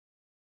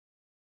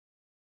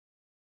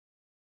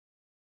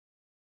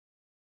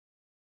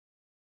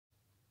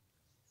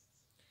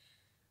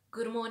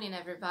Good morning,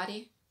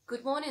 everybody.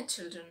 Good morning,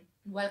 children.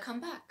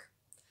 Welcome back.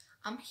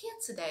 I'm here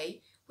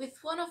today with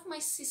one of my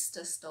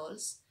sister's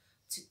dolls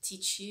to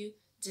teach you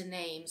the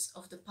names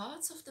of the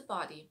parts of the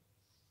body.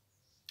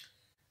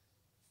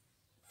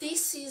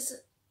 This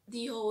is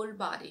the whole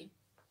body.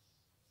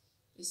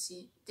 You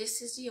see,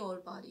 this is the whole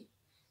body.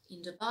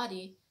 In the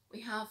body,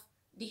 we have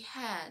the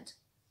head.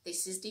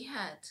 This is the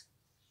head.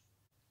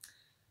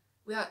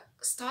 We are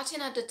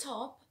starting at the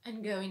top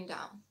and going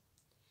down.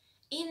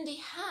 In the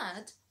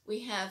head,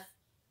 we have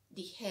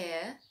the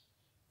hair.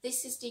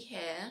 This is the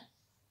hair.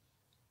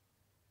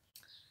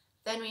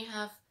 Then we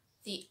have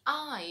the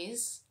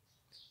eyes.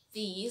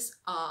 These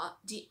are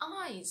the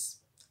eyes.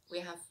 We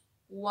have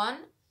one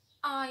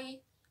eye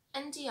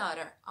and the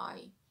other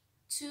eye.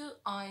 Two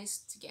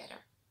eyes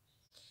together.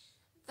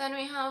 Then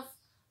we have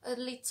a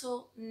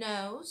little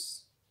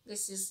nose.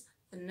 This is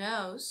the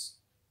nose.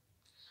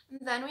 And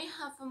then we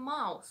have a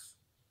mouth.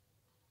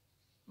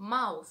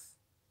 Mouth.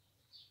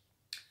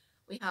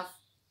 We have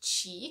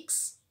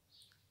cheeks.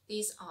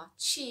 These are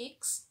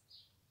cheeks.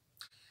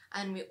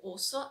 And we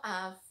also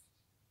have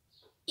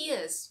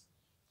ears.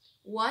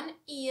 One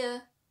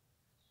ear,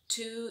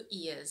 two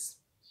ears.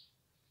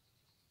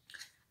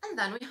 And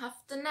then we have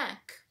the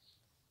neck.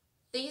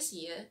 This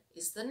here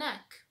is the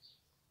neck.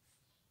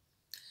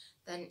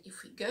 Then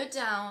if we go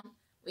down,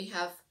 we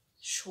have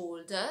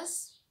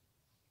shoulders,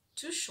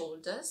 two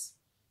shoulders.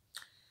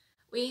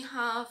 We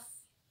have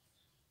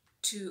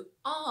two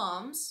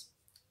arms.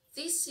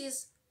 This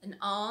is an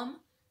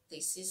arm,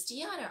 this is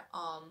the other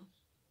arm.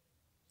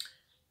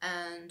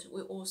 And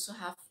we also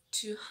have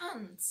two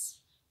hands.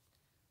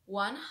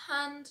 One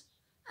hand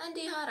and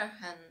the other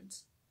hand.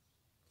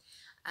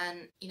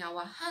 And in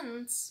our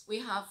hands we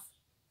have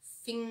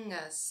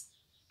fingers.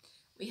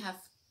 We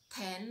have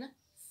 10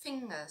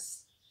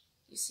 fingers,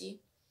 you see.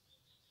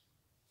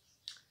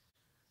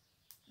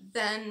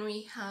 Then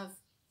we have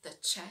the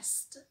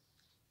chest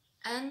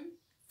and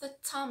the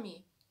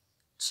tummy.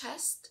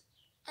 Chest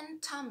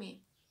and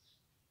tummy.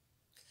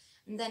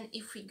 And then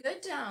if we go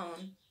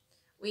down,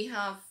 we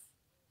have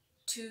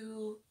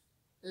two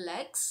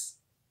legs,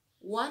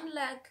 one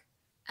leg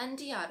and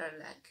the other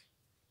leg,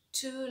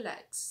 two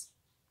legs.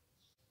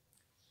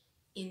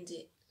 In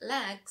the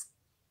legs,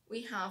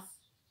 we have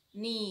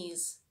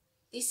knees.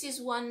 This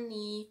is one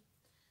knee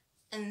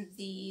and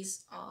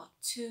these are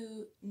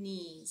two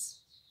knees.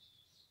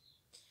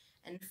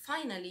 And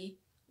finally,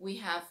 we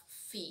have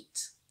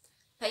feet.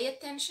 Pay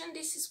attention,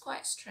 this is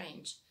quite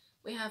strange.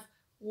 We have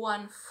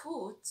one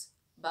foot,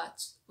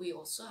 but we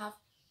also have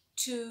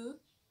 2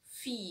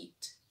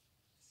 feet.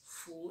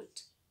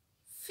 Foot,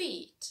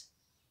 feet.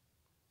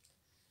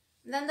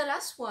 Then the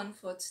last one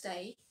for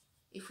today,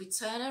 if we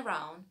turn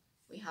around,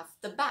 we have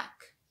the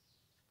back.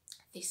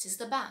 This is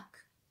the back.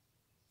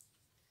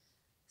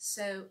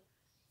 So,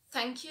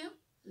 thank you,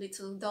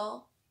 little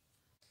doll.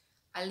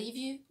 I leave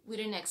you with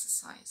an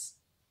exercise.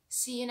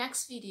 See you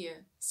next video.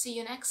 See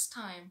you next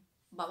time.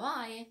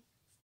 Bye-bye.